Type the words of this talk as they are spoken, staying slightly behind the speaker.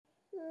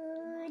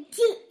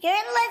You're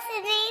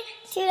listening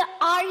to the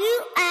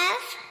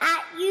RUF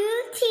at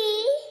UT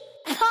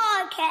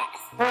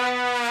podcast.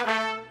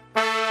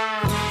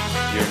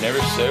 You're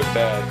never so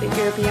bad that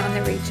you're beyond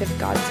the reach of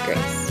God's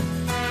grace.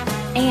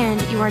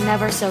 And you are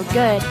never so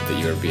good that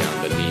you are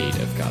beyond the need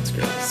of God's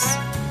grace.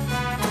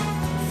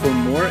 For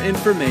more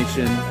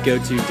information, go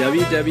to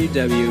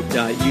www.utk.ruf.org.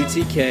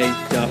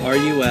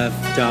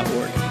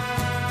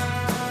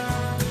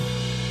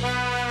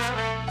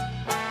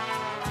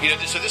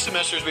 So this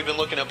semester, as we've been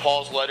looking at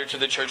Paul's letter to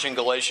the church in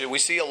Galatia, we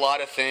see a lot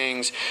of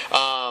things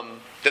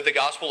that the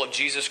gospel of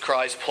Jesus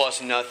Christ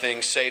plus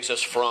nothing saves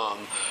us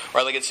from.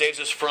 Right? Like it saves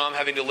us from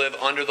having to live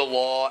under the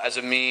law as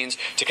a means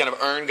to kind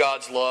of earn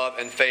God's love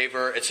and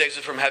favor. It saves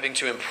us from having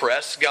to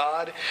impress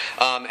God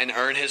and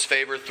earn His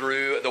favor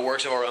through the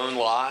works of our own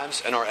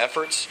lives and our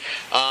efforts.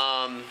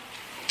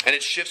 And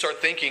it shifts our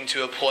thinking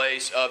to a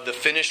place of the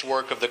finished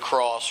work of the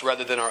cross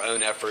rather than our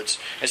own efforts.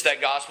 It's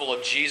that gospel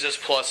of Jesus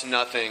plus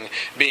nothing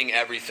being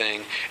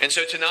everything. And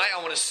so tonight I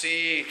want to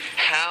see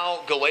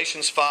how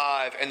Galatians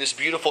 5 and this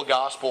beautiful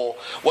gospel,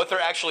 what they're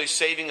actually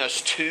saving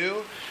us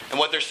to and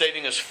what they're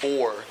saving us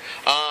for.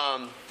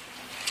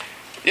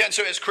 And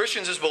so as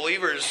Christians, as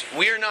believers,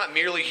 we are not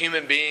merely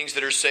human beings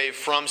that are saved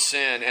from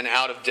sin and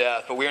out of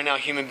death, but we are now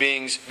human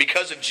beings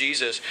because of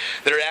Jesus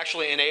that are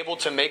actually enabled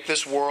to make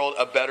this world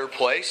a better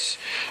place,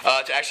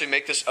 to actually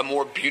make this a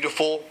more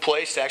beautiful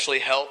place, to actually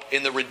help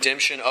in the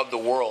redemption of the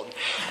world.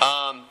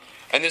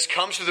 And this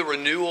comes through the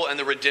renewal and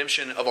the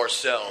redemption of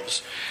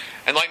ourselves.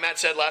 And like Matt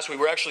said last week,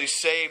 we're actually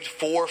saved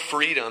for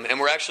freedom, and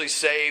we're actually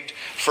saved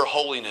for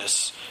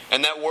holiness.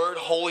 And that word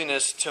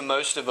holiness to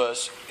most of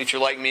us, if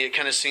you're like me, it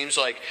kind of seems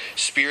like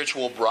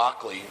spiritual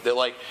broccoli. That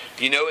like,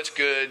 you know it's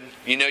good,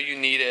 you know you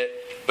need it,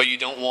 but you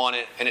don't want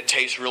it, and it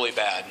tastes really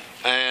bad.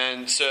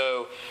 And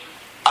so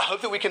I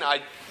hope that we can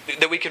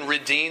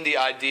redeem the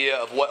idea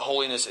of what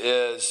holiness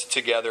is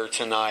together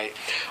tonight.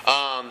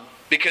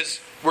 Because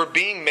we're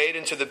being made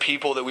into the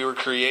people that we were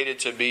created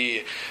to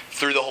be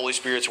through the Holy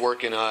Spirit's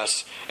work in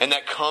us. And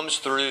that comes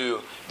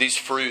through these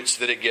fruits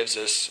that it gives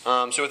us.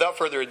 So without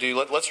further ado,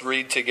 let's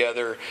read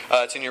together.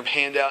 It's in your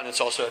handout, and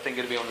it's also, I think,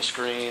 going to be on the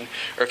screen.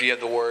 Or if you have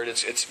the word,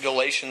 it's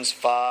Galatians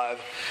 5,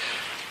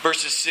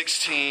 verses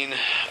 16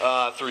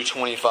 through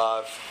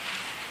 25.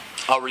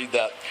 I'll read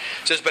that.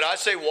 It says, "But I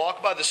say,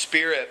 walk by the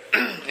Spirit,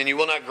 and you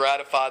will not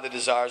gratify the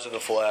desires of the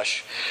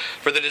flesh.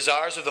 For the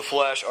desires of the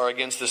flesh are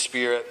against the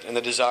Spirit, and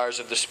the desires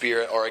of the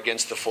Spirit are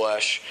against the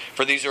flesh.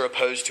 For these are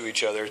opposed to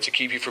each other, to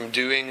keep you from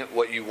doing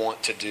what you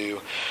want to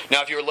do.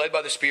 Now, if you are led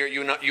by the Spirit,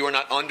 you are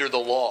not under the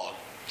law.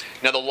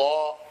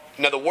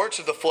 Now, the works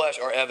of the flesh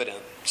are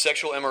evident: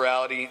 sexual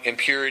immorality,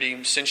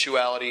 impurity,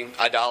 sensuality,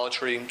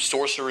 idolatry,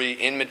 sorcery,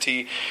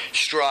 enmity,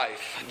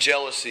 strife,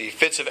 jealousy,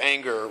 fits of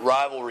anger,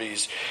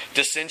 rivalries,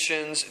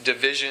 dissensions,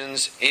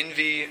 divisions,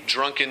 envy,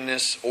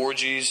 drunkenness,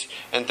 orgies,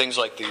 and things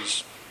like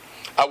these.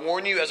 I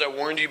warn you, as I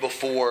warned you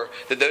before,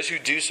 that those who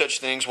do such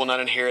things will not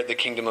inherit the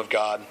kingdom of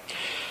God.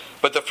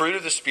 But the fruit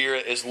of the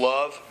Spirit is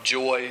love,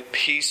 joy,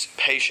 peace,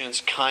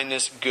 patience,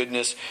 kindness,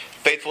 goodness,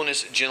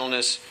 faithfulness,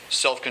 gentleness,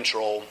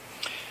 self-control.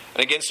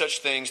 And against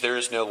such things there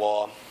is no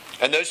law.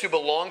 And those who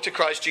belong to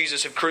Christ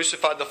Jesus have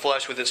crucified the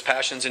flesh with its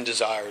passions and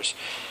desires.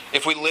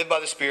 If we live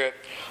by the Spirit,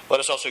 let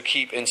us also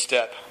keep in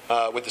step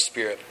with the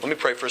Spirit." Let me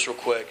pray first real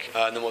quick,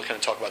 and then we'll kind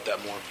of talk about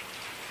that more.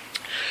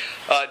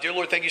 Dear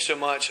Lord, thank you so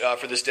much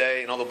for this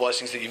day and all the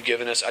blessings that you've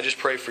given us. I just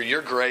pray for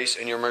your grace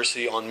and your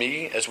mercy on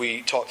me as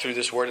we talk through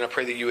this word. And I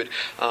pray that you would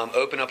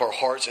open up our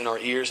hearts and our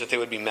ears, that they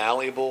would be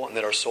malleable, and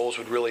that our souls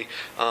would really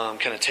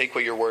kind of take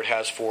what your word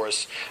has for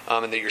us,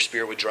 and that your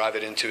Spirit would drive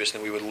it into us,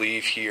 and that we would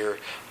leave here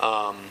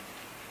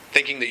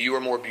thinking that you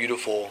are more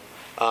beautiful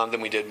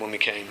than we did when we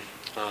came.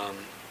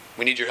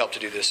 We need your help to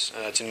do this.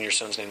 It's in your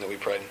Son's name that we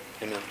pray.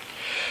 Amen.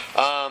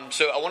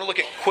 So I want to look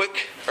at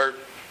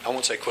I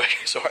want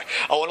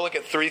to look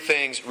at three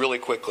things really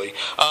quickly.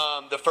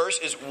 The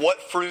first is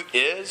what fruit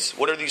is.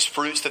 What are these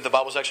fruits that the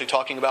Bible is actually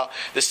talking about?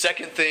 The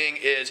second thing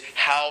is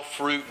how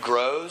fruit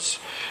grows.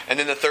 And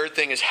then the third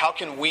thing is how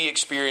can we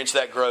experience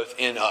that growth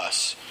in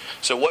us?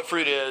 So what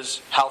fruit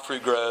is, how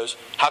fruit grows,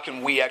 how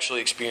can we actually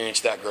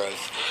experience that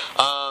growth?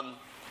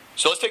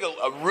 So let's take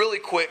a really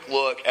quick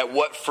look at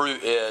what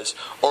fruit is,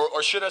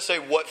 or should I say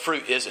what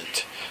fruit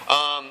isn't.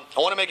 I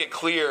want to make it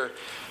clear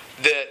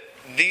that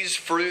these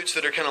fruits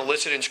that are kind of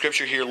listed in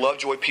Scripture here, love,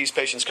 joy, peace,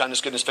 patience,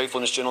 kindness, goodness,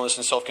 faithfulness, gentleness,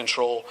 and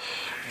self-control,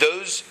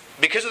 those,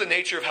 because of the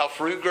nature of how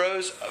fruit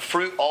grows,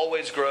 fruit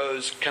always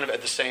grows kind of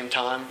at the same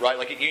time, right?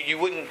 Like you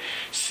wouldn't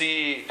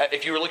see,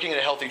 if you were looking at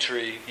a healthy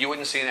tree, you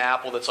wouldn't see an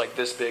apple that's like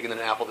this big and then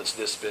an apple that's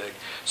this big.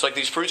 So like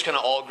these fruits kind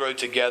of all grow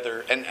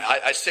together. And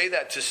I say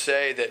that to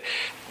say that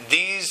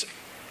these,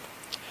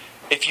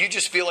 if you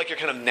just feel like you're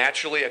kind of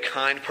naturally a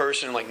kind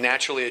person, like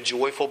naturally a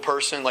joyful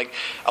person, like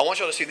I want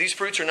y'all to see these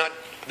fruits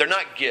they're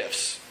not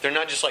gifts. They're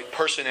not just like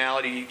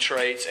personality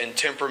traits and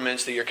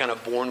temperaments that you're kind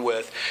of born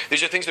with.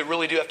 These are things that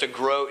really do have to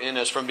grow in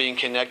us from being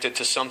connected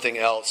to something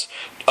else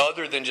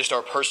other than just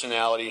our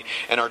personality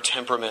and our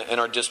temperament and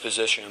our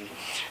disposition.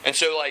 And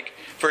so, like,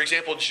 for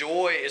example,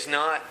 joy is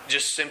not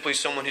just simply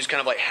someone who's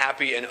kind of like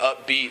happy and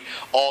upbeat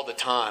all the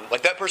time.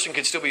 Like, that person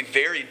could still be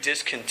very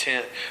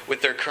discontent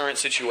with their current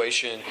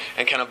situation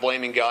and kind of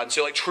blaming God. And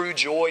so, like, true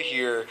joy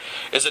here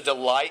is a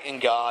delight in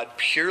God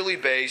purely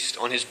based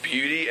on His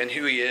beauty and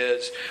who He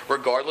is,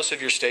 regardless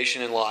of your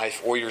station in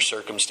life or your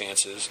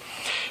circumstances.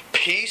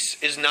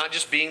 Peace is not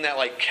just being that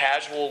like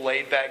casual,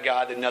 laid-back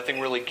God that nothing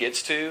really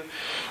gets to,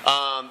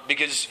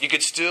 because you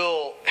could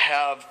still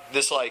have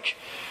this like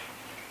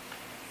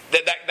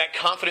that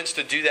confidence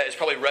to do that is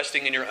probably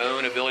resting in your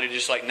own ability to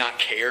just like not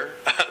care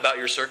about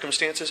your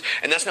circumstances,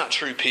 and that's not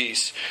true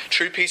peace.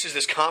 True peace is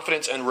this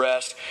confidence and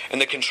rest in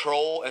the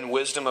control and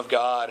wisdom of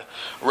God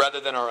rather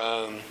than our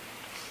own.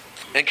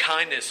 And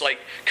kindness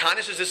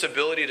is this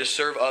ability to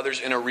serve others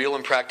in a real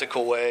and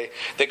practical way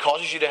that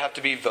causes you to have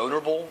to be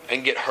vulnerable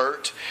and get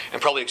hurt and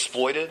probably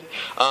exploited.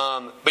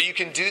 But you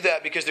can do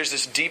that because there's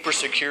this deeper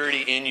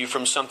security in you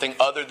from something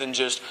other than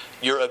just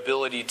your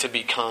ability to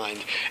be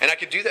kind. And I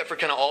could do that for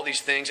kind of all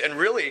these things. And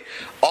really,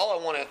 all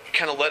I want to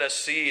kind of let us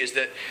see is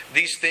that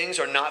these things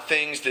are not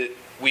things that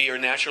we are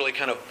naturally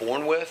kind of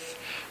born with.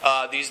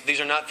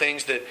 These are not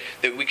things that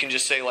we can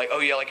just say like, oh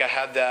yeah, like I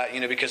have that,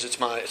 because it's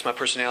my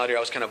personality, or I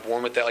was kind of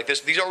born with that. Like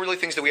this, these are really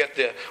things that we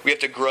have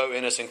to grow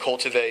in us and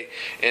cultivate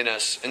in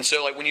us. And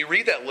so, like when you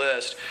read that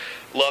list,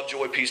 love,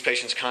 joy, peace,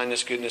 patience,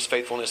 kindness, goodness,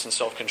 faithfulness, and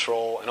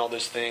self-control, and all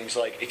those things.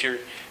 Like if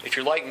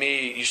you're like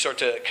me, you start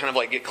to kind of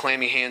like get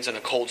clammy hands and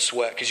a cold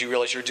sweat because you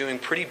realize you're doing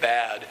pretty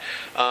bad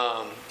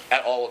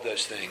at all of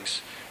those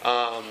things.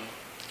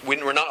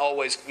 We're not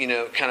always,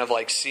 kind of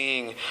like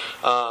seeing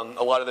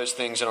a lot of those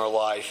things in our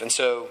life. And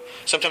so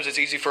sometimes it's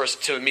easy for us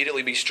to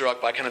immediately be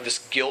struck by kind of this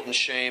guilt and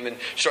shame and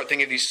start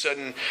thinking of these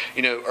sudden,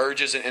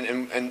 urges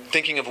and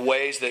thinking of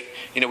ways that,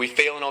 we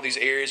fail in all these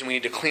areas and we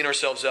need to clean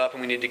ourselves up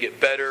and we need to get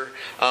better.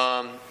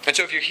 And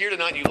so if you're here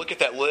tonight and you look at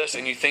that list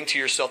and you think to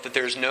yourself that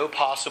there's no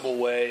possible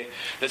way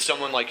that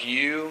someone like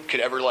you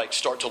could ever like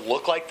start to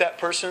look like that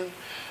person,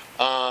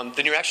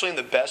 then you're actually in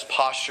the best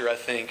posture, I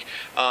think,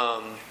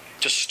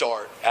 to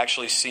start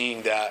actually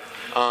seeing that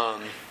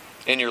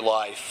in your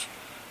life.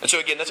 And so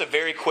again, that's a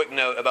very quick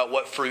note about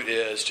what fruit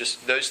is.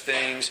 Just those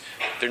things,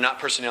 they're not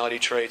personality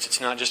traits.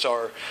 It's not just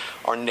our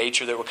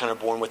nature that we're kind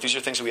of born with. These are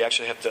things that we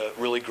actually have to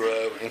really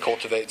grow and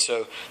cultivate.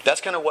 So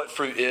that's kind of what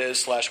fruit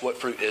is / what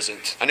fruit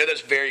isn't. I know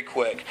that's very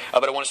quick,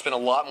 but I want to spend a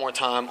lot more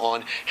time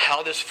on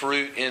how this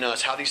fruit in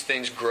us, how these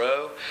things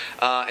grow,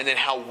 and then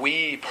how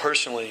we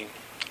personally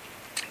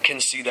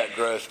can see that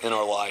growth in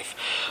our life.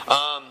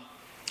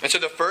 And so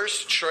the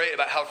first trait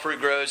about how fruit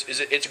grows is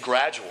it's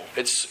gradual.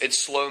 It's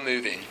slow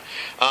moving.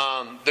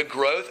 The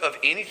growth of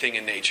anything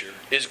in nature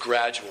is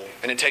gradual,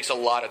 and it takes a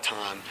lot of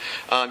time.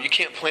 You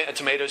can't plant a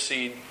tomato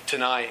seed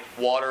tonight,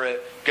 water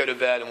it, go to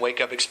bed, and wake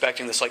up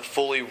expecting this like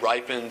fully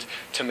ripened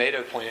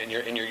tomato plant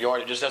in your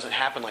yard. It just doesn't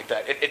happen like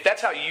that. If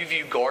that's how you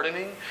view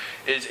gardening,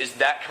 is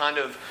that kind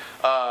of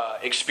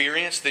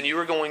experience, then you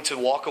are going to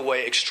walk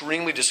away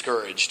extremely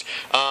discouraged.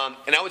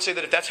 And I would say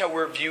that if that's how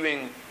we're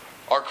viewing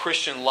our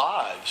Christian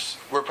lives,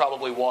 we're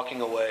probably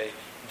walking away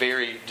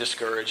very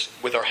discouraged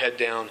with our head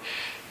down,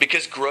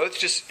 because growth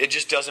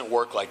just doesn't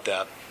work like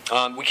that.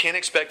 We can't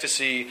expect to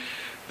see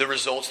the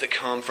results that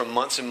come from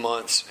months and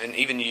months and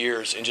even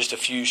years in just a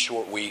few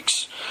short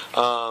weeks.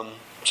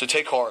 So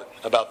take heart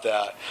about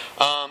that.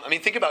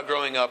 Think about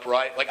growing up,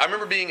 right? Like I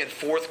remember being in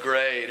 4th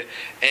grade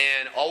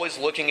and always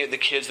looking at the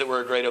kids that were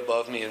a grade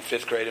above me in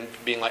 5th grade and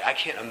being like, I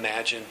can't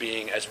imagine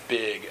being as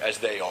big as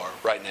they are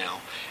right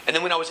now. And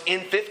then when I was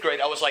in 5th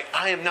grade, I was like,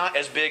 I am not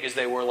as big as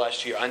they were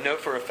last year. I know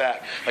for a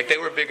fact. Like they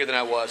were bigger than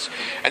I was.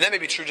 And that may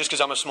be true just because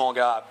I'm a small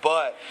guy.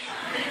 But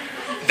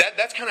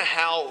that's kind of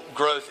how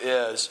growth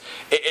is.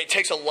 It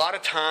takes a lot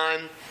of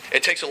time.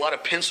 It takes a lot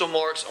of pencil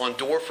marks on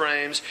door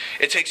frames.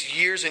 It takes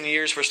years and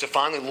years for us to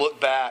finally look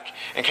back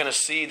and kind of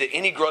see that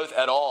any growth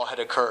at all had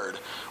occurred.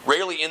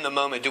 Rarely in the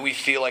moment do we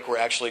feel like we're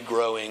actually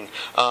growing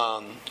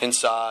in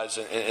size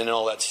and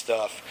all that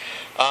stuff.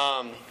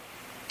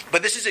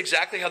 But this is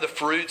exactly how the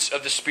fruits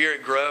of the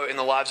Spirit grow in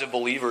the lives of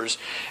believers.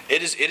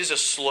 It is a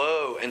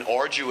slow and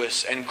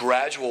arduous and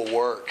gradual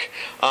work.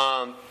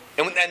 And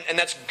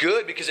that's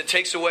good because it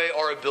takes away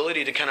our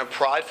ability to kind of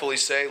pridefully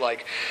say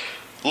like,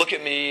 look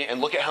at me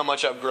and look at how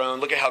much I've grown.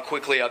 Look at how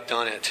quickly I've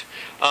done it.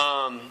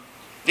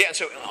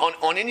 So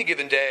on any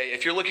given day,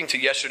 if you're looking to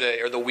yesterday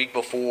or the week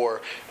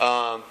before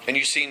and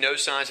you see no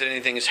signs that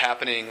anything is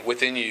happening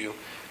within you,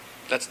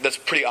 that's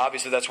pretty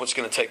obvious that that's what's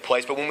going to take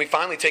place. But when we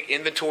finally take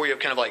inventory of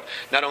kind of like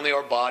not only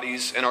our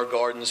bodies and our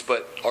gardens,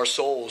 but our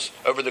souls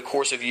over the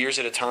course of years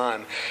at a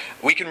time,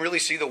 we can really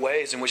see the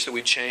ways in which that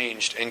we've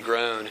changed and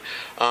grown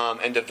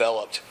and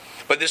developed.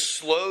 But this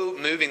slow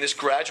moving, this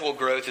gradual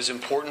growth is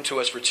important to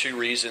us for 2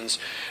 reasons.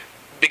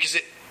 Because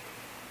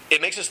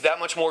it makes us that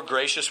much more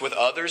gracious with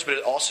others, but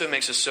it also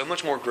makes us so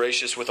much more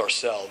gracious with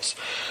ourselves.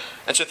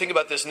 And so think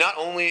about this, not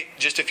only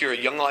just if you're a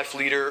young life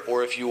leader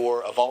or if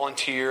you're a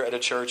volunteer at a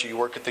church or you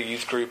work at the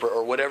youth group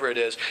or whatever it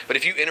is, but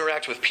if you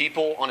interact with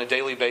people on a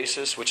daily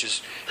basis, which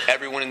is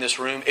everyone in this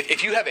room,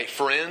 if you have a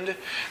friend,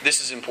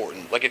 this is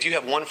important. Like if you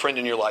have one friend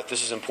in your life,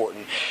 this is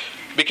important.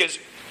 Because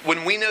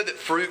when we know that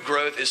fruit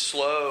growth is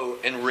slow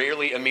and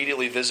rarely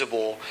immediately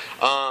visible,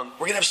 we're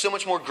going to have so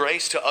much more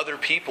grace to other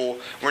people.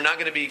 We're not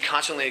going to be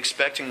constantly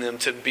expecting them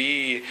to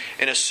be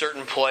in a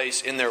certain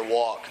place in their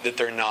walk that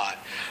they're not.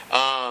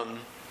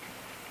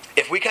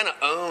 If we kind of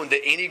own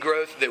that any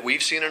growth that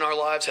we've seen in our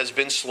lives has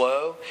been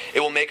slow,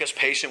 it will make us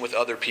patient with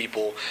other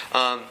people.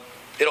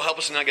 It'll help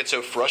us to not get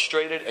so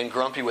frustrated and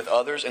grumpy with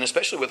others, and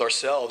especially with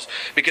ourselves,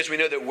 because we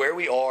know that where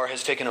we are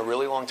has taken a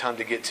really long time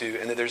to get to,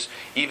 and that there's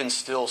even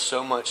still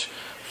so much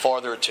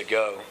farther to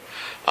go.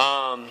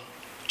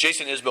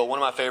 Jason Isbell, one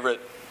of my favorite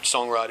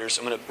songwriters,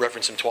 I'm going to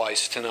reference him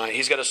twice tonight.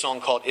 He's got a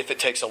song called If It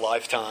Takes a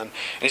Lifetime.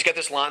 And he's got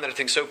this line that I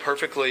think so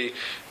perfectly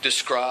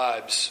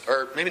describes,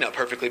 or maybe not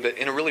perfectly, but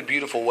in a really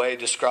beautiful way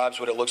describes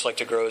what it looks like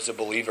to grow as a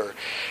believer.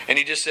 And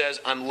he just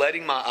says, I'm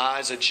letting my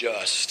eyes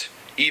adjust,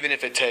 even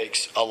if it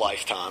takes a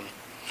lifetime.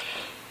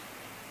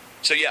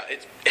 So yeah,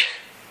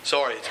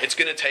 it's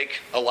going to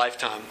take a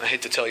lifetime. I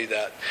hate to tell you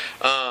that.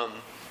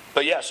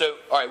 But yeah, so,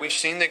 all right, we've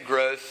seen that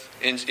growth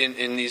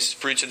in these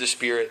fruits of the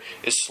Spirit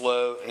is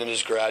slow and it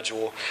is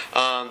gradual.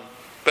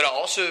 But I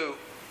also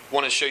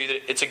want to show you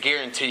that it's a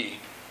guarantee.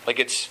 Like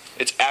it's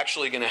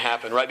actually going to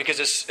happen, right? Because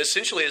it's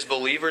essentially as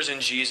believers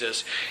in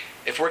Jesus,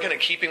 if we're kind of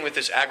keeping with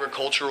this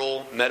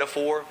agricultural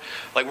metaphor,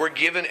 like we're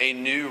given a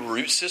new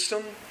root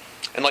system.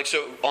 And like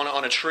so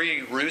on a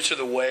tree, roots are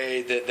the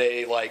way that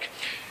they like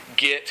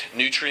get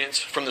nutrients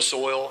from the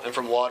soil and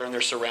from water and their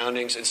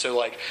surroundings. And so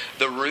like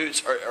the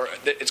roots are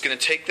it's going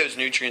to take those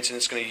nutrients and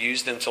it's going to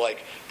use them to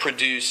like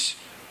produce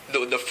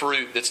the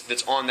fruit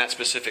that's on that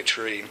specific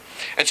tree.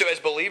 And so as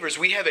believers,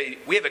 we have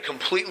a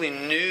completely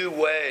new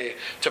way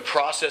to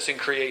process and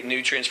create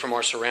nutrients from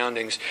our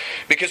surroundings,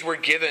 because we're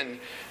given,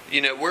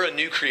 we're a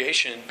new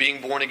creation, being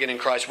born again in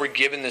Christ. We're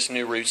given this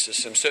new root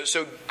system.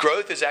 So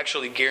growth is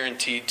actually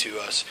guaranteed to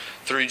us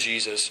through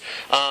Jesus.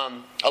 I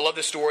love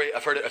this story.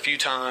 I've heard it a few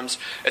times.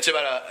 It's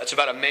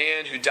about a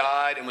man who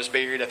died and was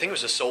buried. I think it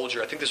was a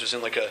soldier. I think this was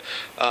in like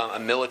a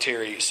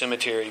military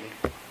cemetery.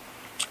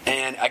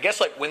 And I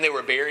guess like when they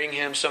were burying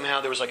him,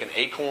 somehow there was like an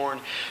acorn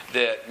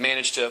that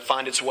managed to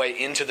find its way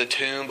into the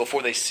tomb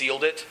before they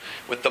sealed it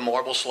with the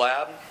marble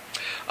slab.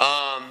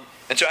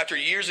 And so after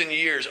years and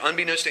years,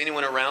 unbeknownst to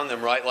anyone around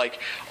them, right, like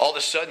all of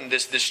a sudden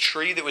this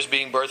tree that was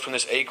being birthed from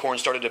this acorn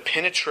started to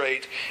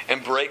penetrate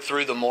and break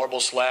through the marble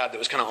slab that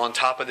was kind of on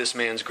top of this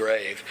man's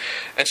grave.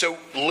 And so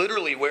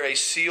literally where a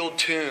sealed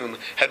tomb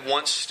had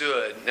once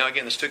stood, now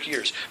again this took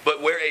years,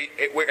 but where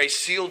a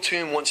sealed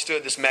tomb once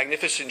stood, this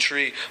magnificent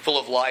tree full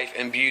of life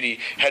and beauty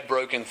had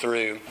broken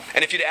through.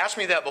 And if you'd asked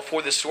me that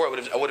before this story,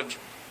 I would have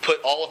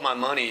put all of my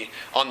money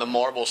on the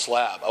marble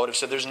slab. I would have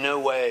said there's no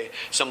way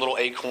some little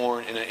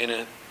acorn in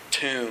a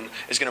tomb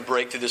is going to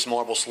break through this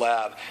marble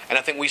slab. And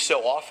I think we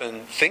so often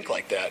think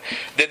like that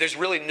there's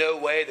really no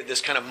way that this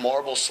kind of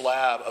marble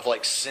slab of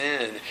like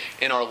sin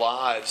in our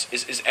lives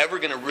is ever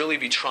going to really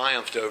be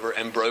triumphed over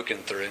and broken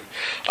through.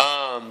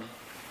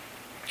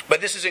 But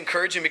this is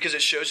encouraging because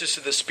it shows us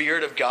that the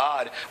Spirit of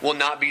God will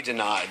not be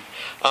denied.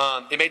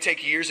 It may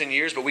take years and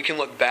years, but we can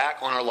look back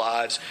on our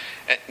lives.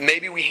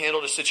 Maybe we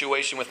handled a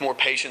situation with more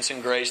patience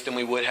and grace than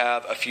we would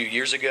have a few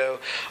years ago.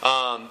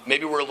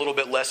 Maybe we're a little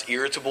bit less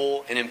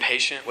irritable and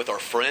impatient with our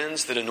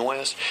friends that annoy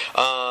us.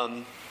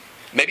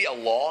 Maybe a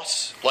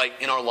loss like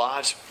in our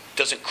lives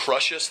doesn't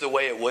crush us the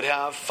way it would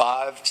have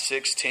 5,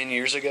 6, 10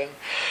 years ago.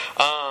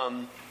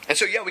 And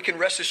so, yeah, we can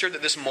rest assured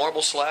that this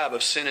marble slab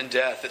of sin and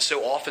death that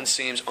so often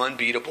seems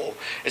unbeatable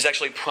is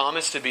actually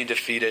promised to be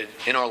defeated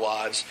in our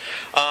lives.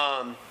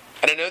 And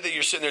I know that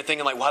you're sitting there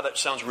thinking, like, wow, that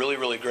sounds really,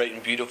 really great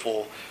and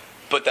beautiful,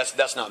 but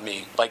that's not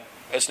me. Like,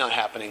 it's not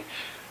happening.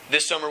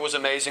 This summer was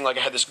amazing. Like,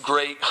 I had this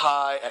great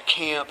high at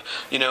camp.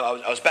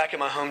 I was back in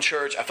my home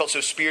church. I felt so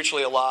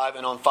spiritually alive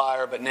and on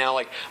fire, but now,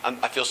 like,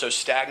 I feel so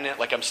stagnant,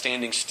 like I'm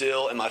standing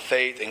still in my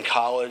faith in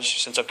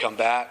college since I've come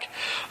back.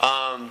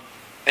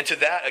 And to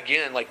that,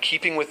 again, like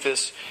keeping with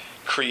this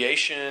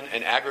creation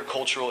and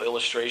agricultural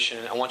illustration,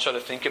 I want y'all to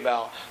think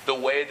about the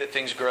way that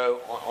things grow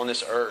on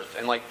this earth.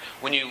 And like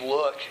when you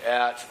look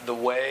at the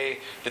way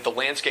that the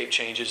landscape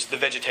changes, the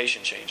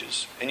vegetation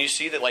changes. And you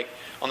see that like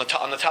on the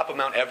top of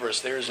Mount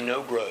Everest, there is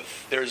no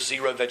growth. There is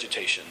zero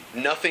vegetation.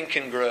 Nothing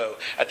can grow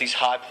at these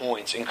high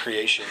points in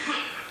creation.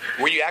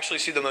 Where you actually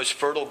see the most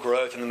fertile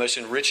growth and the most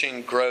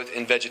enriching growth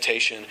in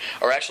vegetation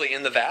are actually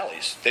in the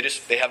valleys.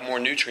 They have more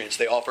nutrients.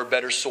 They offer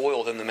better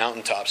soil than the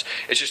mountaintops.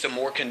 It's just a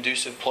more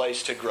conducive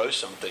place to grow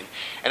something.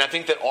 And I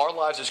think that our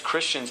lives as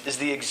Christians is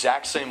the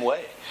exact same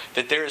way.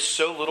 That there is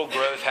so little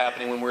growth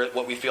happening when we're at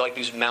what we feel like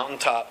these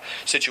mountaintop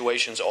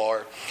situations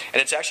are.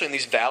 And it's actually in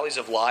these valleys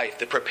of life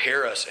that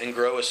prepare us and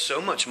grow us so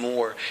much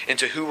more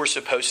into who we're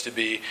supposed to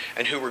be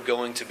and who we're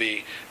going to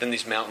be than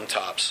these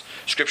mountaintops.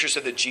 Scripture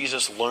said that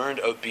Jesus learned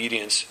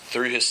obedience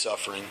through his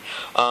suffering.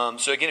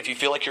 So again, if you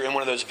feel like you're in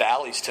one of those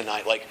valleys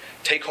tonight, like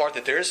take heart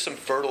that there is some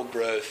fertile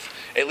growth,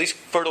 at least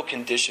fertile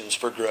conditions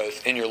for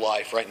growth in your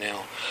life right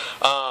now.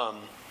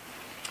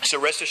 So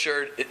rest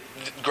assured,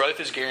 growth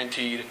is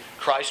guaranteed.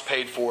 Christ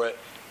paid for it.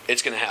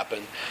 It's going to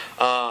happen.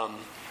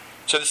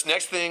 So this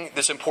next thing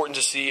that's important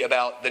to see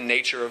about the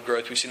nature of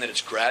growth, we've seen that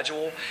it's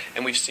gradual,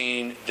 and we've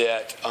seen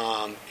that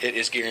it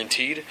is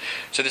guaranteed.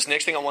 So this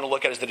next thing I want to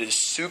look at is that it is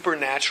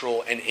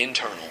supernatural and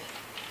internal.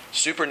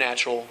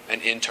 Supernatural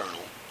and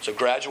internal. So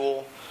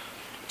gradual,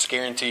 it's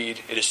guaranteed,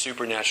 it is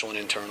supernatural and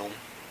internal.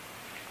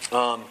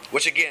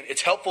 Which again,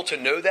 it's helpful to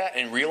know that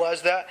and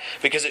realize that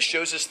because it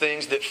shows us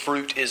things that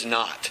fruit is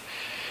not.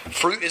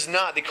 Fruit is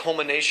not the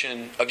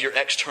culmination of your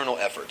external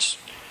efforts.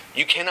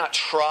 You cannot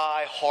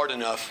try hard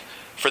enough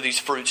for these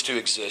fruits to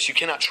exist. You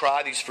cannot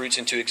try these fruits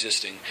into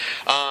existing.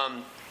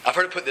 I've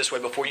heard it put this way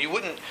before. You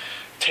wouldn't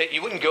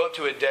go up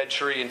to a dead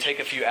tree and take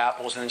a few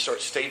apples and then start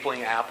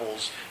stapling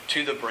apples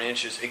to the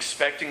branches,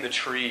 expecting the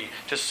tree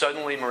to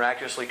suddenly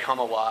miraculously come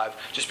alive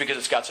just because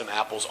it's got some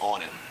apples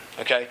on it.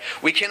 Okay?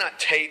 We cannot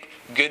tape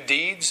good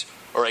deeds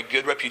or a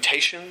good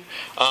reputation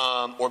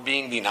or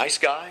being the nice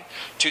guy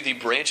to the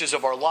branches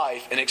of our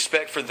life and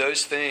expect for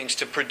those things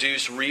to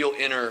produce real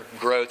inner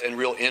growth and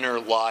real inner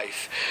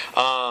life.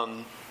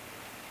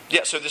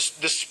 So the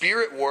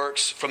Spirit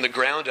works from the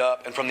ground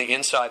up and from the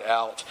inside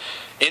out,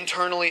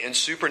 internally and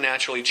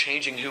supernaturally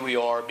changing who we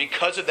are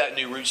because of that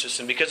new root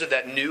system, because of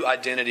that new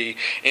identity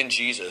in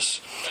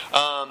Jesus.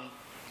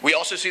 We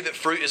also see that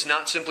fruit is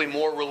not simply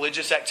more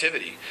religious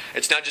activity.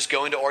 It's not just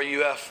going to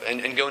RUF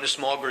and going to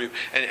small group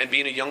and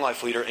being a young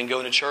life leader and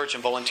going to church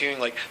and volunteering.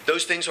 Like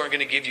those things aren't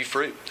going to give you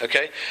fruit.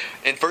 Okay?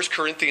 In 1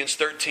 Corinthians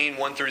 13,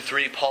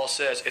 1-3, Paul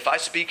says, "If I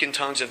speak in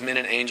tongues of men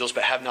and angels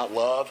but have not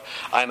love,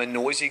 I am a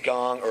noisy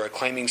gong or a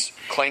clanging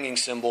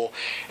cymbal.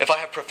 If I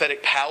have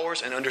prophetic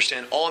powers and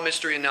understand all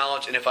mystery and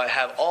knowledge, and if I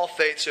have all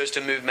faith so as to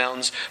move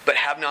mountains but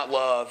have not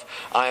love,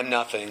 I am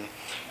nothing."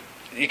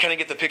 You kind of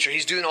get the picture.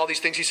 He's doing all these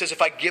things. He says,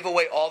 if I give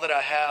away all that I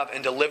have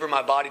and deliver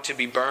my body to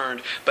be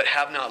burned, but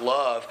have not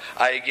love,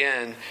 I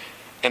again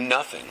am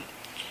nothing.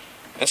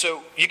 And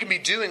so you can be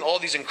doing all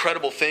these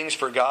incredible things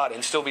for God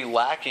and still be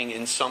lacking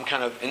in some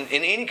kind of, in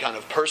any kind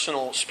of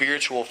personal,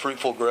 spiritual,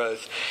 fruitful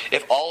growth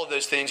if all of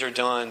those things are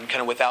done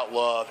kind of without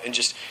love and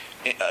just,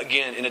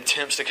 again, in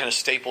attempts to kind of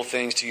staple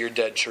things to your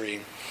dead tree.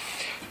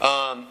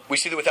 We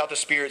see that without the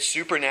Spirit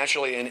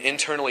supernaturally and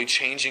internally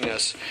changing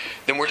us,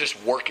 then we're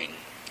just working.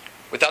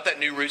 Without that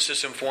new root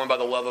system formed by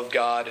the love of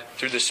God,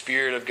 through the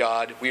Spirit of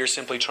God, we are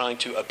simply trying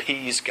to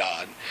appease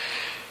God.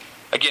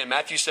 Again,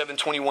 Matthew 7,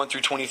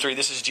 21-23,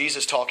 this is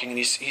Jesus talking, and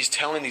he's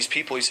telling these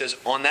people, he says,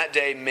 "On that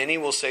day many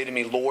will say to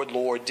me, 'Lord,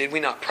 Lord, did we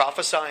not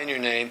prophesy in your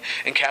name,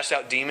 and cast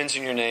out demons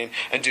in your name,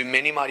 and do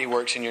many mighty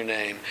works in your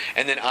name?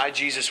 And then I,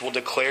 Jesus, will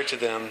declare to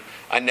them,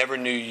 I never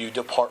knew you,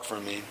 depart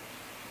from me.'"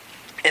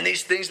 And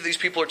these things that these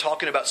people are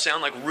talking about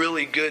sound like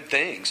really good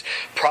things.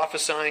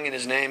 Prophesying in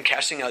his name,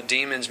 casting out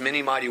demons,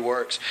 many mighty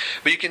works.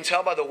 But you can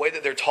tell by the way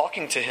that they're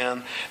talking to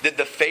him that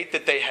the faith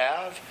that they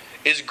have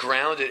is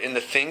grounded in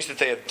the things that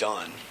they have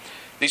done.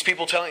 These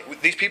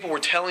people were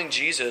telling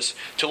Jesus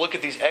to look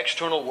at these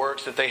external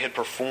works that they had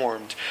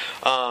performed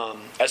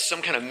as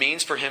some kind of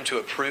means for him to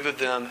approve of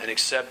them and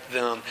accept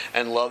them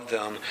and love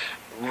them,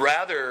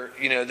 rather,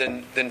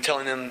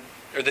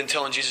 than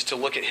telling Jesus to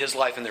look at his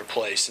life in their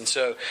place. And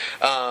so,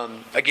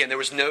 again, there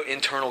was no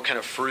internal kind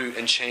of fruit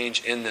and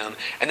change in them.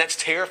 And that's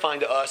terrifying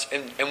to us.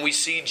 And we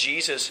see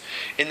Jesus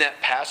in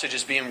that passage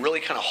as being really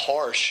kind of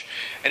harsh.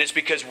 And it's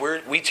because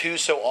we too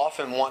so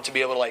often want to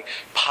be able to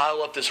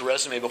pile up this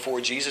resume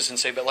before Jesus and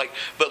say,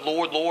 but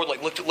Lord,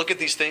 look at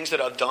these things that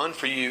I've done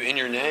for you in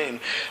your name.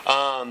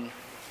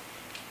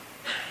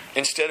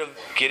 Instead of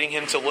getting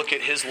him to look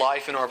at his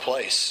life in our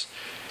place.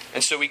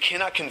 And so we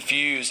cannot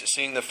confuse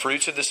seeing the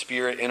fruits of the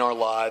Spirit in our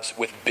lives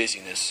with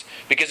busyness.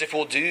 Because if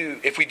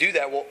we do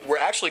that, we're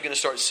actually going to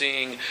start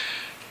seeing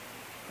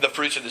the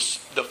fruits of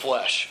the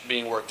flesh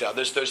being worked out.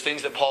 There's those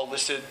things that Paul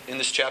listed in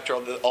this chapter,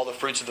 all the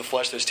fruits of the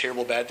flesh, those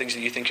terrible bad things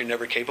that you think you're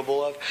never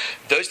capable of.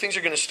 Those things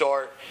are going to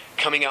start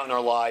coming out in our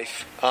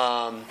life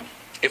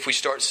if we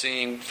start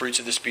seeing fruits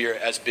of the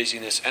Spirit as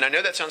busyness. And I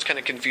know that sounds kind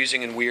of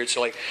confusing and weird,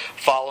 so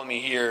follow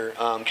me here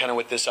kind of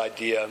with this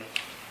idea.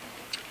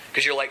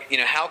 Because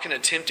you're how can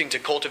attempting to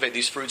cultivate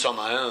these fruits on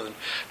my own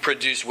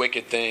produce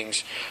wicked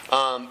things?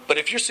 But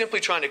if you're simply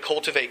trying to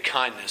cultivate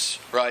kindness,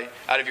 right,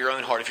 out of your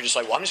own heart, if you're just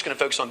I'm just going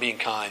to focus on being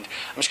kind.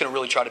 I'm just going to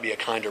really try to be a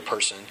kinder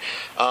person.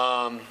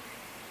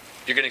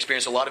 You're going to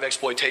experience a lot of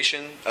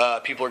exploitation.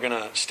 People are going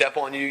to step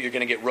on you. You're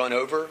going to get run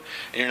over.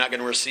 And you're not going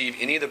to receive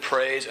any of the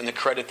praise and the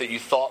credit that you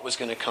thought was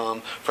going to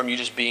come from you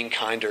just being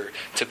kinder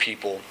to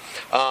people.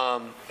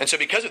 And so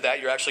because of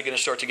that, you're actually going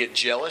to start to get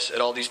jealous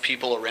at all these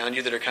people around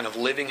you that are kind of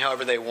living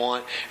however they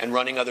want and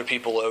running other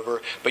people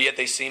over. But yet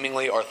they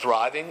seemingly are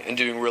thriving and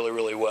doing really,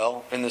 really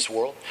well in this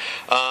world.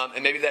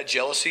 And maybe that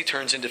jealousy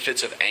turns into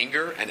fits of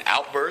anger and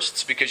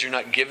outbursts because you're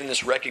not given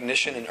this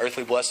recognition and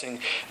earthly blessing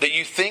that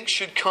you think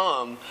should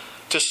come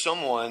to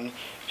someone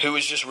who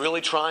is just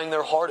really trying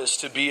their hardest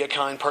to be a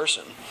kind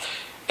person.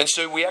 And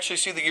so we actually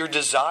see that your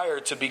desire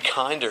to be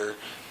kinder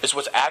is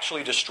what's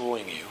actually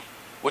destroying you,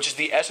 which is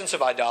the essence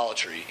of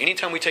idolatry.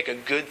 Anytime we take a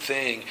good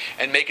thing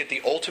and make it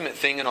the ultimate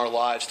thing in our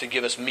lives to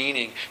give us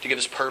meaning, to give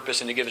us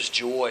purpose, and to give us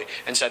joy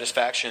and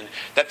satisfaction,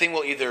 that thing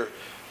will either...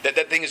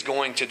 That thing is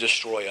going to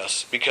destroy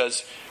us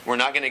because we're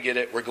not going to get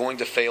it. We're going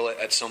to fail it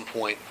at some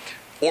point.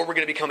 Or we're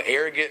going to become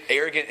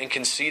arrogant and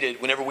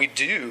conceited whenever we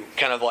do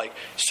kind of like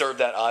serve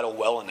that idol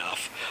well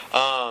enough.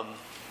 And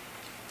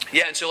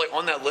so like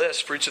on that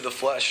list, fruits of the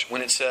flesh,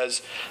 when it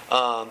says,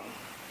 when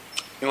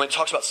it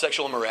talks about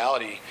sexual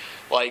immorality,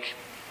 like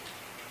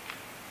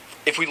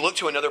if we look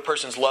to another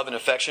person's love and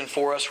affection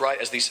for us, right,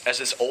 as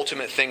this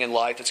ultimate thing in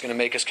life that's going to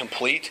make us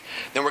complete,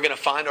 then we're going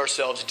to find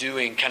ourselves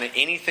doing kind of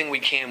anything we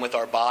can with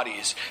our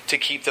bodies to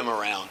keep them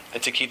around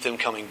and to keep them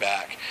coming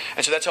back.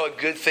 And so that's how a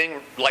good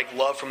thing like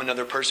love from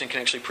another person can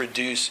actually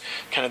produce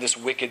kind of this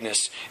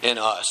wickedness in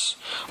us.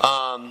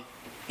 And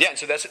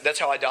so that's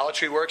how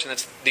idolatry works, and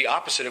that's the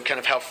opposite of kind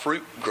of how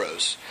fruit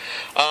grows.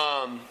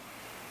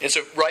 And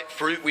so, right,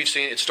 fruit, we've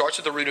seen, it starts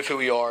at the root of who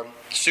we are.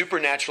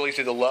 Supernaturally,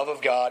 through the love of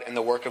God and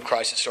the work of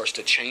Christ, it starts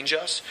to change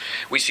us.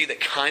 We see that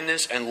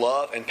kindness and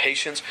love and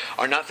patience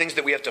are not things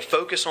that we have to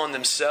focus on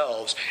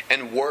themselves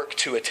and work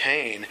to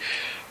attain,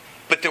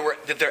 but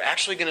that they're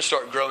actually going to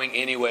start growing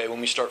anyway when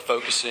we start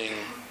focusing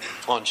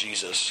on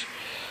Jesus.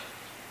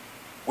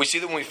 We see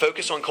that when we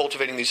focus on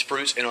cultivating these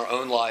fruits in our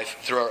own life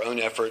through our own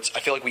efforts, I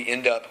feel like we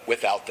end up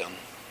without them.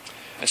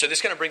 And so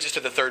this kind of brings us to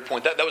the third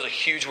point. That was a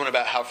huge one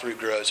about how fruit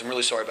grows. I'm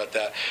really sorry about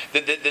that.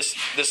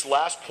 This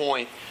last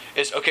point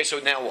is, okay, so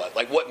now what?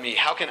 Like, what me?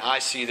 How can I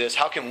see this?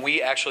 How can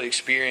we actually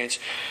experience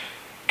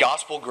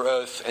gospel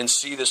growth and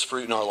see this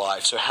fruit in our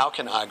life? So how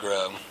can I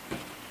grow?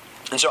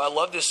 And so I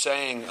love this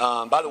saying.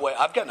 By the way,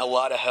 I've gotten a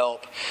lot of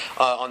help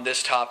on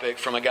this topic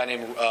from a guy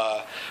named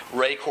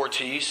Ray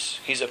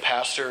Cortez. He's a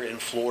pastor in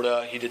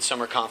Florida. He did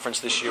summer conference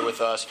this year with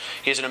us.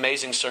 He has an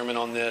amazing sermon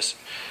on this.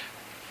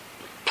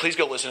 Please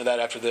go listen to that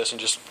after this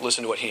and just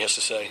listen to what he has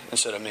to say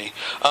instead of me.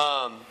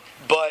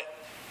 But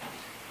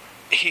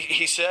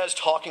he says,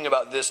 talking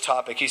about this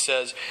topic, he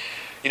says,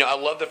 I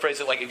love the phrase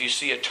that like if you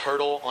see a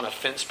turtle on a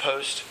fence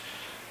post,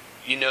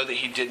 you know that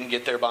he didn't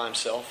get there by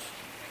himself.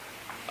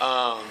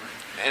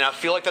 And I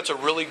feel like that's a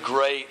really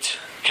great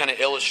kind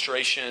of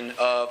illustration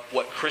of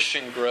what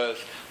Christian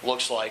growth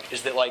looks like.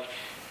 Is that like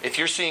if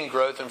you're seeing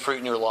growth and fruit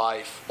in your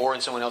life or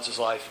in someone else's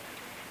life,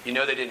 you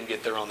know they didn't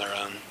get there on their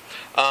own.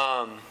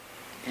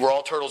 We're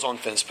all turtles on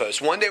fence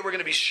posts. One day we're going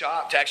to be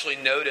shocked to actually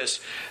notice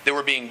that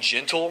we're being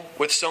gentle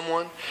with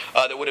someone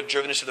that would have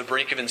driven us to the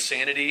brink of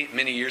insanity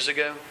many years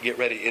ago. Get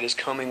ready. It is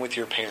coming with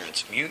your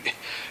parents.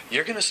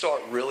 You're going to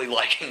start really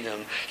liking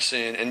them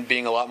soon and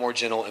being a lot more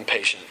gentle and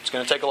patient. It's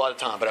going to take a lot of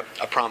time, but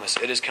I promise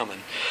it is coming.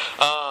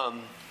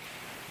 And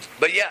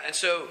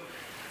so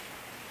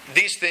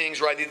these things,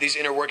 right, these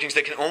inner workings,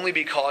 they can only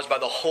be caused by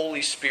the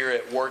Holy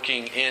Spirit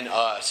working in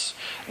us,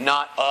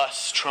 not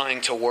us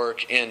trying to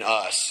work in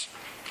us.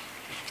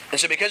 And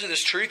so because of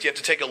this truth, you have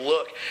to take a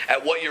look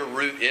at what your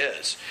root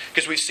is.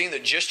 Because we've seen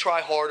that just try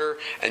harder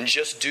and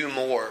just do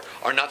more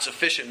are not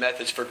sufficient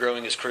methods for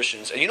growing as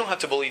Christians. And you don't have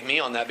to believe me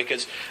on that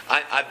because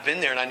I've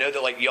been there and I know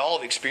that like y'all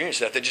have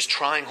experienced that just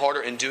trying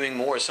harder and doing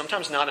more is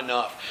sometimes not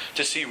enough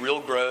to see real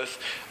growth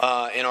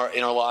in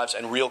our lives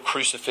and real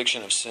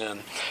crucifixion of sin.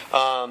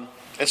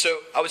 And so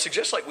I would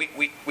suggest like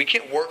we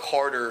can't work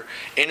harder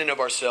in and of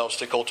ourselves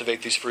to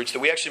cultivate these fruits, that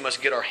we actually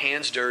must get our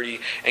hands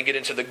dirty and get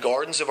into the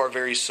gardens of our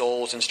very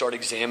souls and start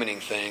examining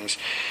things.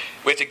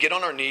 We have to get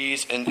on our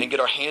knees and get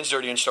our hands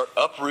dirty and start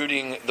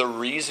uprooting the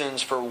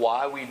reasons for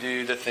why we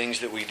do the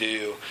things that we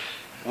do.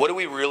 What do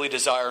we really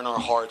desire in our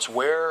hearts?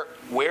 Where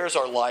is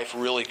our life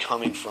really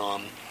coming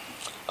from?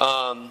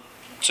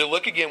 So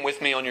look again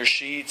with me on your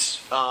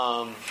sheets.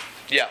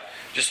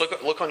 Just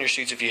look on your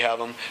sheets if you have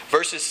them.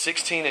 Verses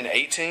 16 and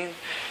 18.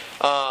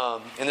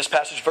 In this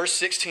passage, verse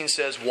 16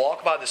 says,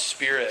 "Walk by the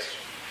Spirit,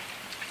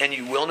 and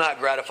you will not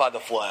gratify the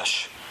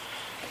flesh."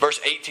 Verse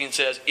 18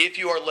 says, "If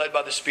you are led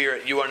by the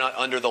Spirit, you are not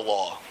under the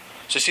law."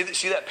 So see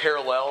that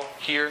parallel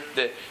here?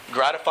 That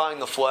gratifying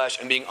the flesh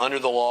and being under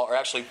the law are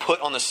actually put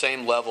on the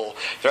same level.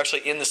 They're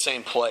actually in the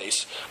same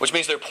place, which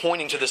means they're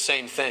pointing to the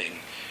same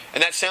thing.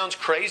 And that sounds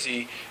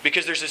crazy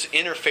because there's this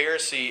inner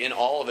Pharisee in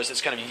all of us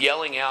that's kind of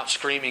yelling out,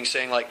 screaming,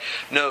 saying like,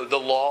 no, the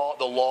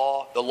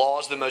law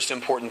is the most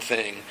important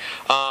thing.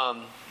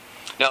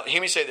 Now, hear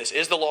me say this.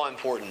 Is the law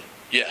important?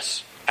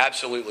 Yes.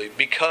 Absolutely.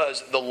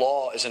 Because the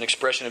law is an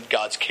expression of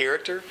God's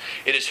character.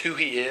 It is who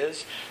He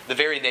is. The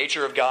very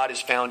nature of God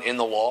is found in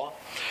the law.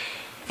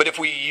 But if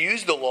we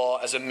use the law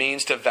as a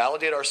means to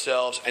validate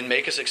ourselves and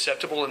make us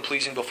acceptable and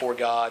pleasing before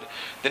God,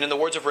 then in the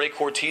words of Ray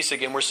Cortese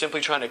again, we're simply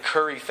trying to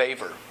curry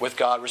favor with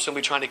God. We're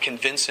simply trying to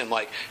convince Him,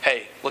 like,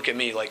 hey, look at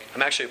me. Like,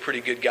 I'm actually a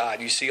pretty good guy.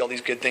 Do you see all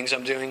these good things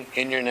I'm doing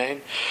in your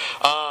name?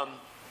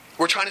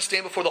 We're trying to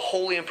stand before the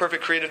holy and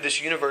perfect creator of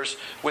this universe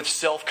with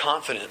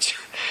self-confidence,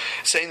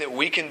 saying that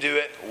we can do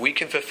it, we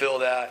can fulfill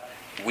that,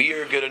 we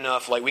are good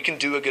enough, like we can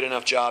do a good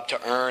enough job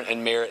to earn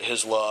and merit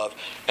His love.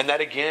 And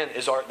that again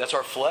that's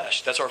our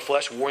flesh. That's our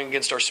flesh warring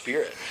against our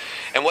spirit.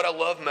 And what I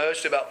love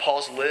most about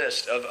Paul's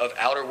list of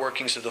outer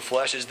workings of the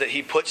flesh is that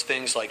he puts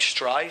things like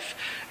strife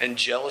and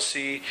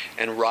jealousy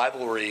and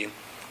rivalry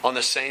on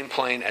the same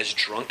plane as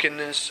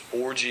drunkenness,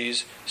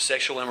 orgies,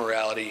 sexual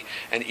immorality,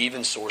 and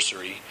even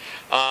sorcery.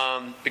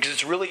 Because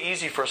it's really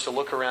easy for us to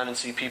look around and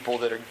see people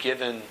that are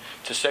given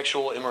to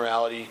sexual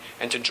immorality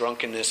and to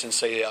drunkenness and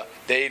say,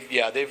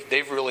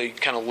 they've really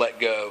kind of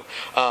let go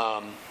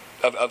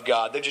of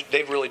God.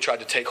 They've really tried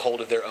to take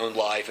hold of their own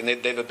life, and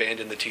they've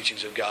abandoned the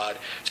teachings of God.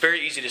 It's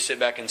very easy to sit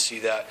back and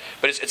see that,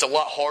 but it's a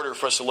lot harder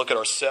for us to look at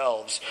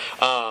ourselves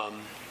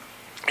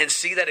and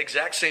see that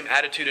exact same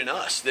attitude in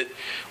us, that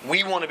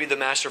we want to be the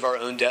master of our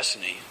own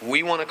destiny.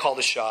 We want to call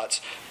the shots.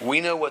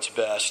 We know what's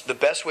best. The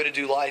best way to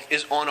do life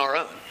is on our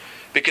own.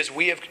 Because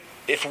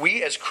if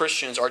we as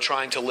Christians are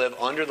trying to live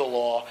under the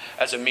law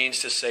as a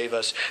means to save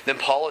us, then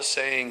Paul is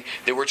saying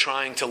that we're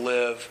trying to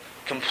live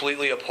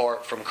completely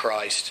apart from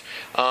Christ.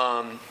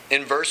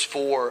 In verse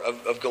 4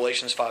 of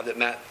Galatians 5 that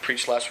Matt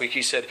preached last week,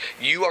 he said,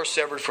 "You are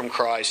severed from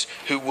Christ,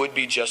 who would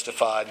be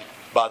justified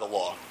by the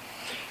law."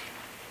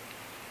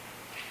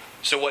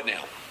 So what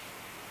now?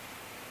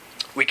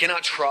 We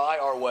cannot try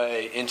our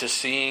way into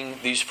seeing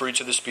these fruits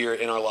of the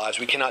Spirit in our lives.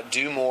 We cannot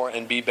do more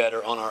and be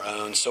better on our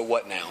own. So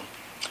what now?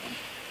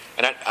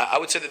 And I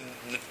would say that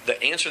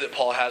the answer that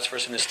Paul has for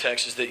us in this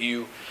text is that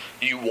you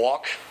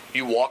walk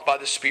by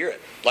the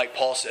Spirit, like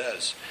Paul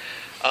says.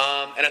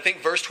 And I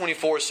think verse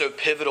 24 is so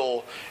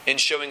pivotal in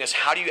showing us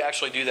how do you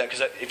actually do that.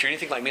 Because if you're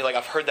anything like me, like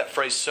I've heard that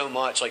phrase so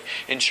much, like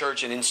in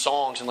church and in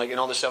songs and like in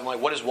all this stuff. I'm like,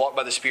 what does walk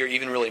by the Spirit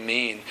even really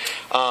mean?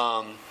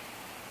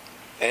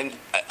 And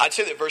I'd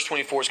say that verse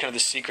 24 is kind of the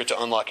secret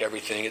to unlock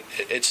everything.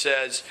 It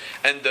says,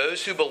 "And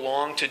those who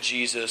belong to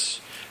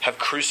Jesus have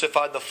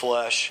crucified the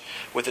flesh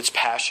with its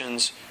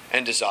passions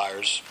and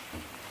desires."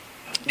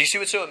 Do you see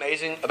what's so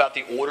amazing about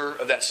the order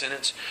of that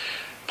sentence?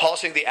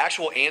 Paul's saying the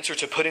actual answer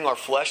to putting our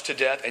flesh to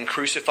death and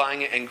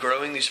crucifying it and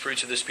growing these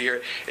fruits of the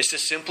Spirit is to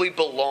simply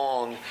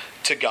belong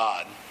to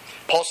God.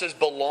 Paul says,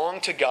 belong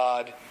to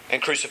God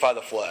and crucify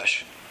the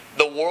flesh.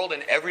 The world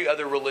and every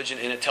other religion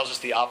in it tells us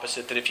the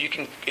opposite, that if you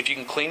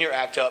can clean your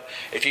act up,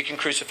 if you can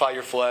crucify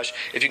your flesh,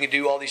 if you can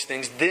do all these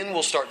things, then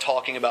we'll start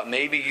talking about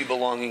maybe you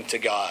belonging to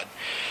God.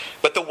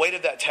 But the weight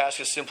of that task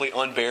is simply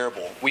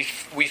unbearable. We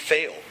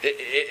fail.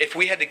 If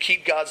we had to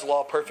keep God's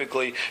law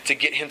perfectly to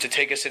get Him to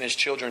take us in His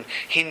children,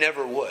 He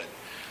never would.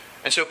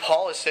 And so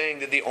Paul is saying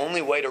that the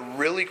only way to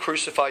really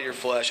crucify your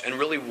flesh and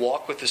really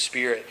walk with the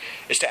Spirit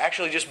is to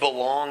actually just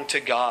belong to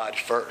God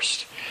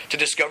first. To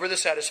discover the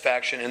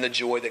satisfaction and the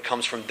joy that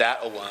comes from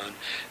that alone.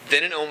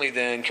 Then and only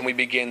then can we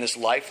begin this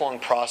lifelong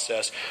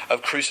process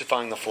of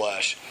crucifying the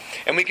flesh.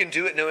 And we can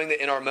do it knowing that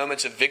in our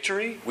moments of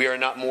victory, we are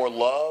not more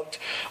loved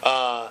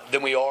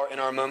than we are in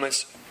our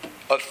moments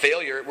of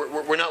failure.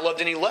 We're not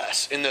loved any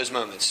less in those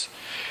moments.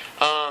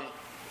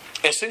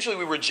 Essentially,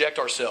 we reject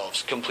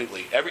ourselves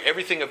completely.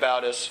 Everything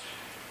about us,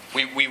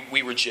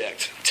 we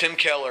reject. Tim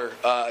Keller,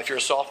 if you're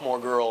a sophomore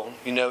girl,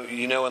 you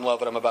know and love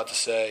what I'm about to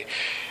say.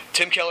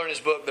 Tim Keller in his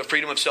book, The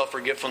Freedom of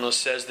Self-Forgetfulness,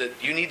 says that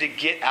you need to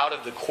get out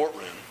of the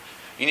courtroom.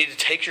 You need to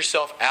take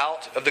yourself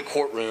out of the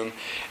courtroom.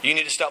 You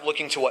need to stop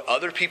looking to what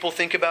other people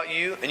think about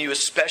you, and you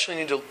especially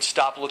need to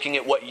stop looking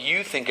at what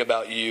you think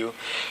about you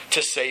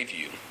to save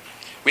you.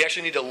 We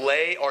actually need to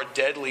lay our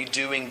deadly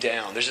doing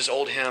down. There's this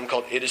old hymn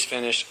called "It Is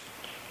Finished."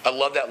 I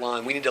love that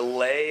line. We need to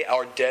lay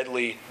our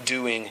deadly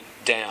doing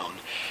down.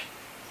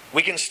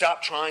 We can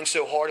stop trying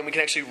so hard, and we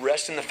can actually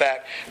rest in the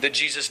fact that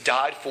Jesus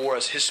died for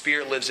us, His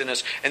Spirit lives in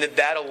us, and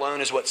that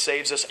alone is what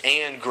saves us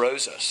and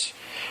grows us.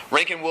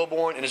 Rankin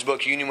Wilbourne, in his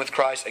book Union with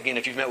Christ, again,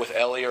 if you've met with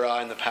Ellie or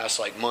I in the past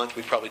month,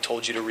 we've probably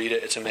told you to read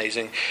it. It's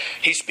amazing.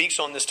 He speaks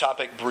on this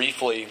topic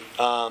briefly.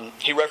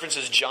 He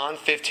references John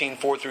 15,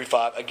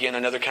 4-5. Again,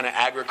 another kind of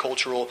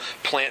agricultural,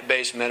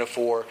 plant-based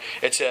metaphor.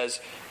 It says,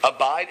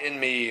 "Abide in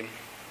me,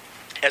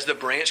 as the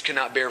branch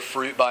cannot bear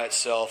fruit by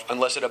itself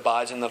unless it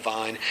abides in the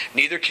vine,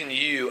 neither can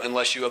you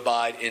unless you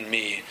abide in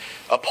me.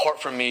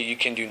 Apart from me, you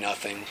can do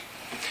nothing."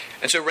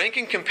 And so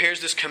Rankin compares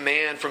this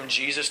command from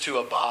Jesus to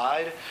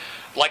abide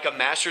like a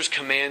master's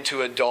command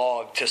to a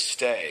dog to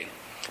stay.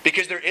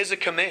 Because there is a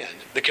command.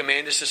 The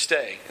command is to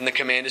stay, and the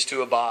command is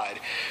to abide.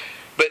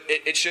 But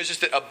it shows us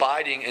that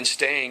abiding and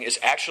staying is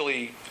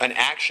actually an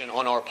action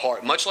on our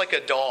part. Much like a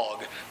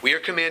dog, we are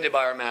commanded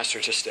by our master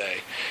to stay.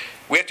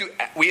 We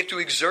have to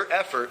exert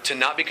effort to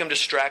not become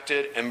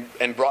distracted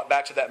and brought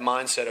back to that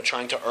mindset of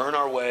trying to earn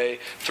our way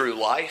through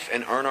life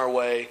and earn our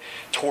way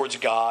towards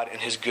God and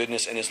His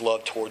goodness and His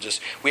love towards us.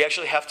 We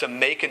actually have to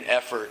make an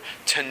effort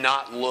to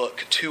not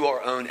look to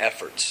our own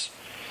efforts.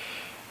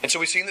 And so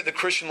we've seen that the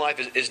Christian life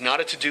is not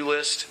a to-do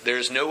list. There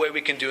is no way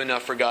we can do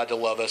enough for God to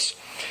love us.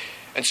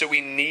 And so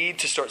we need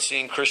to start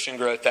seeing Christian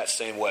growth that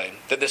same way.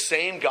 That the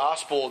same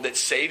gospel that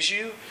saves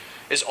you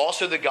is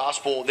also the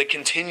gospel that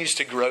continues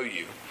to grow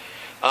you.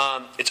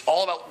 It's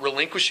all about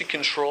relinquishing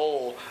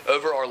control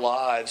over our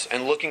lives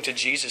and looking to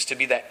Jesus to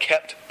be that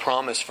kept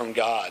promise from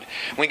God.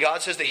 When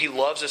God says that He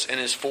loves us and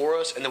is for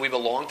us and that we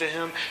belong to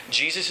Him,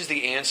 Jesus is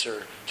the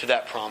answer to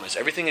that promise.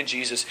 Everything in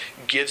Jesus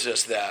gives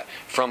us that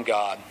from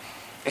God.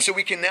 And so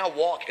we can now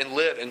walk and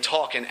live and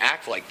talk and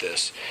act like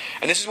this.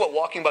 And this is what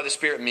walking by the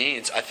Spirit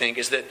means, I think,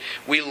 is that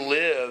we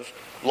live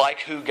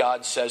like who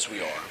God says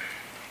we are.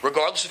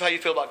 Regardless of how you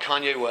feel about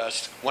Kanye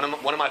West, one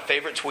of my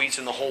favorite tweets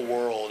in the whole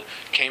world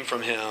came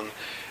from him.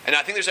 And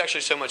I think there's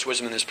actually so much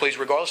wisdom in this. Please,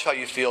 regardless of how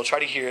you feel, try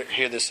to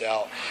hear this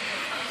out.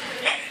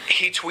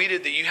 He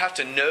tweeted that you have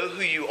to know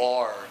who you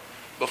are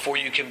before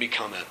you can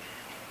become it.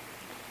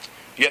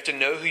 You have to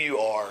know who you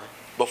are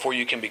before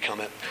you can become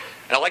it.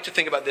 And I like to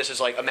think about this as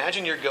like,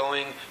 imagine you're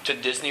going to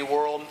Disney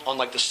World on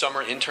like the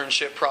summer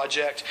internship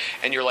project,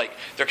 and you're like,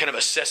 they're kind of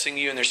assessing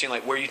you and they're seeing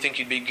like where you think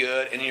you'd be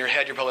good. And in your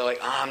head, you're probably like,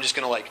 I'm just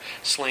going to like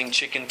sling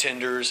chicken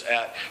tenders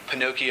at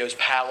Pinocchio's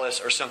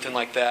palace or something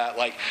like that.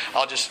 Like,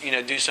 I'll just,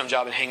 do some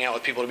job and hang out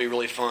with people to be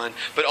really fun.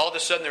 But all of a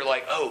sudden they're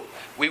like, oh,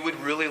 we would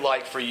really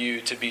like for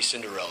you to be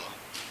Cinderella.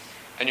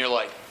 And you're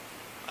like,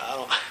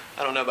 I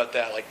don't know about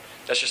that. Like,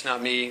 that's just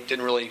not me.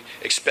 Didn't really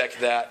expect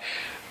that.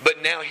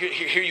 But now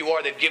here you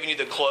are. They've given you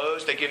the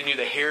clothes. They've given you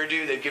the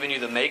hairdo. They've given you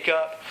the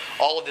makeup.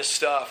 All of this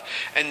stuff.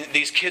 And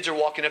these kids are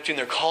walking up to you and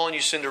they're calling you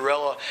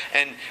Cinderella.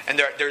 And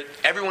they're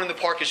everyone in the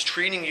park is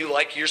treating you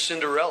like you're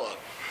Cinderella.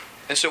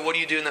 And so what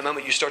do you do in that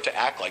moment? You start to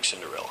act like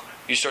Cinderella.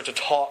 You start to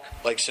talk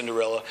like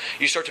Cinderella.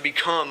 You start to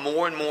become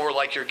more and more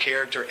like your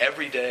character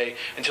every day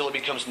until it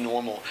becomes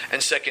normal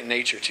and second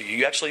nature to you.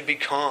 You actually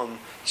become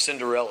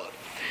Cinderella.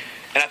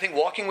 And I think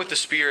walking with the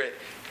Spirit,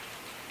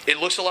 it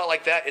looks a lot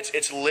like that.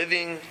 It's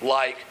living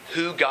like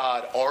who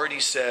God already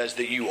says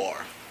that you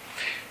are.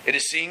 It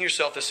is seeing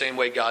yourself the same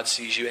way God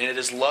sees you. And it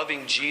is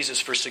loving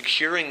Jesus for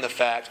securing the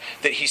fact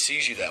that He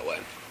sees you that way.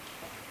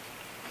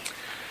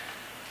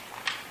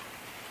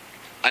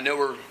 I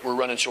know we're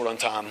running short on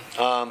time.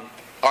 All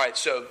right,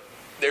 so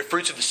they're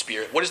fruits of the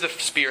Spirit. What does the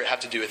Spirit have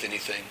to do with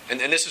anything? And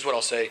this is what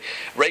I'll say.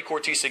 Ray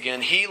Cortese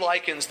again, he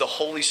likens the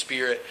Holy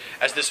Spirit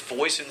as this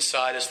voice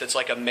inside us that's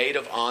like a maid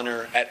of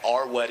honor at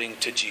our wedding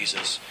to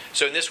Jesus.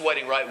 So in this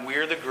wedding, right,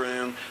 we're the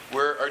groom,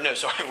 we're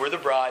the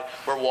bride.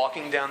 We're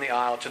walking down the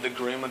aisle to the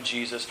groom of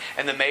Jesus.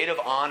 And the maid of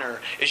honor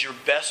is your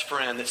best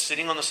friend that's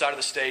sitting on the side of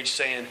the stage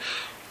saying,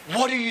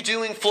 what are you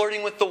doing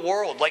flirting with the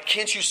world? Like,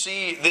 can't you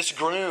see this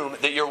groom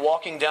that you're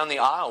walking down the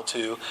aisle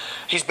to?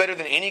 He's better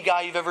than any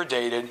guy you've ever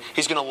dated.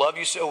 He's going to love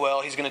you so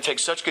well. He's going to take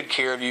such good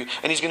care of you.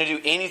 And He's going to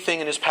do anything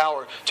in His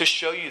power to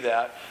show you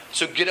that.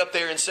 So get up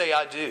there and say,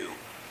 I do.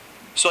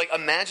 So like,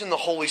 imagine the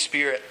Holy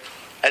Spirit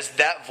as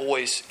that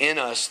voice in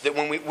us, that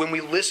when we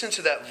listen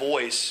to that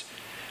voice,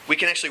 we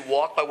can actually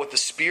walk by what the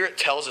Spirit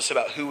tells us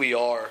about who we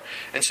are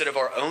instead of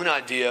our own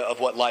idea of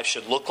what life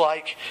should look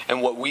like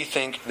and what we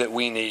think that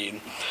we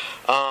need.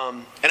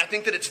 And I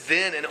think that it's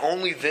then and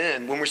only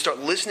then when we start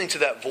listening to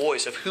that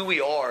voice of who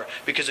we are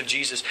because of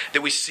Jesus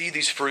that we see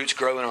these fruits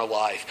grow in our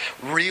life.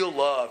 Real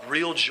love,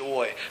 real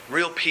joy,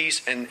 real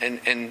peace and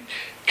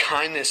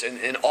kindness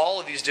and all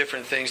of these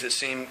different things that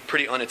seem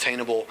pretty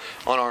unattainable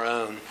on our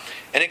own.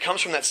 And it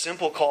comes from that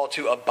simple call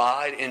to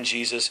abide in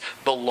Jesus,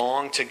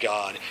 belong to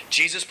God.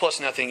 Jesus plus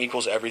nothing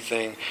equals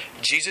everything.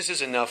 Jesus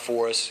is enough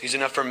for us. He's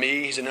enough for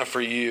me. He's enough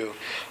for you.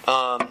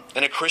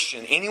 And a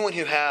Christian, anyone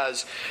who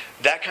has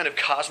that kind of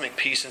cosmic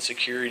peace and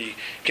security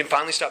can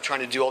finally stop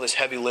trying to do all this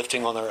heavy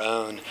lifting on their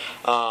own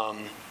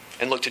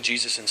and look to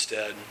Jesus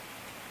instead.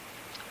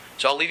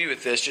 So I'll leave you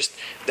with this, just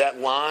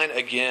that line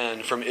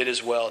again from It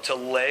Is Well, to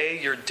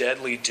lay your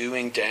deadly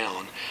doing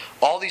down.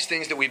 All these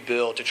things that we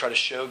build to try to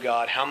show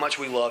God how much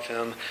we love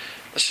Him,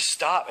 let's just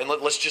stop and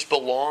let's just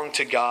belong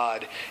to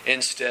God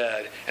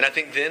instead. And I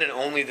think then and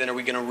only then are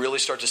we going to really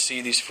start to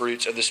see these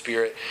fruits of the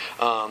Spirit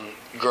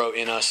grow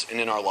in us and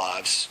in our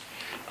lives.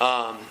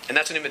 And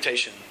that's an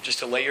invitation, just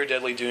to lay your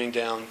deadly doing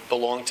down,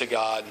 belong to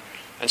God,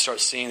 and start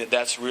seeing that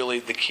that's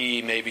really the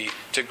key maybe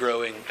to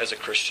growing as a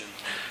Christian.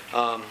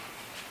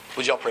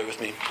 Would y'all pray with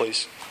me,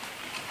 please?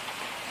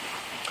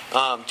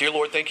 Dear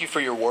Lord, thank you for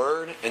your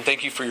word, and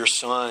thank you for your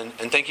Son,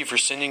 and thank you for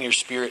sending your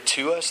Spirit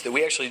to us, that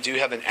we actually do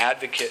have an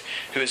advocate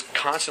who is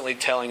constantly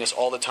telling us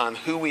all the time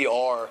who we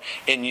are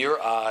in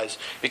your eyes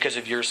because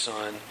of your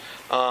Son.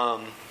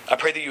 I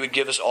pray that you would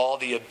give us all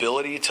the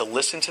ability to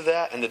listen to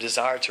that and the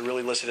desire to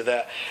really listen to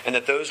that, and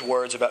that those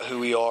words about who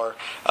we are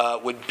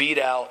would beat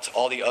out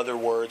all the other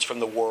words from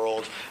the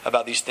world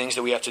about these things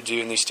that we have to do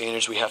and these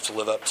standards we have to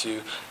live up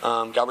to.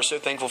 God, we're so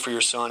thankful for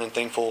your Son and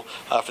thankful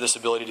for this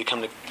ability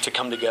to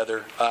come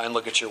together and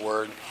look at your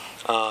word.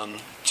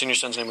 It's in your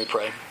Son's name we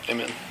pray.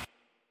 Amen.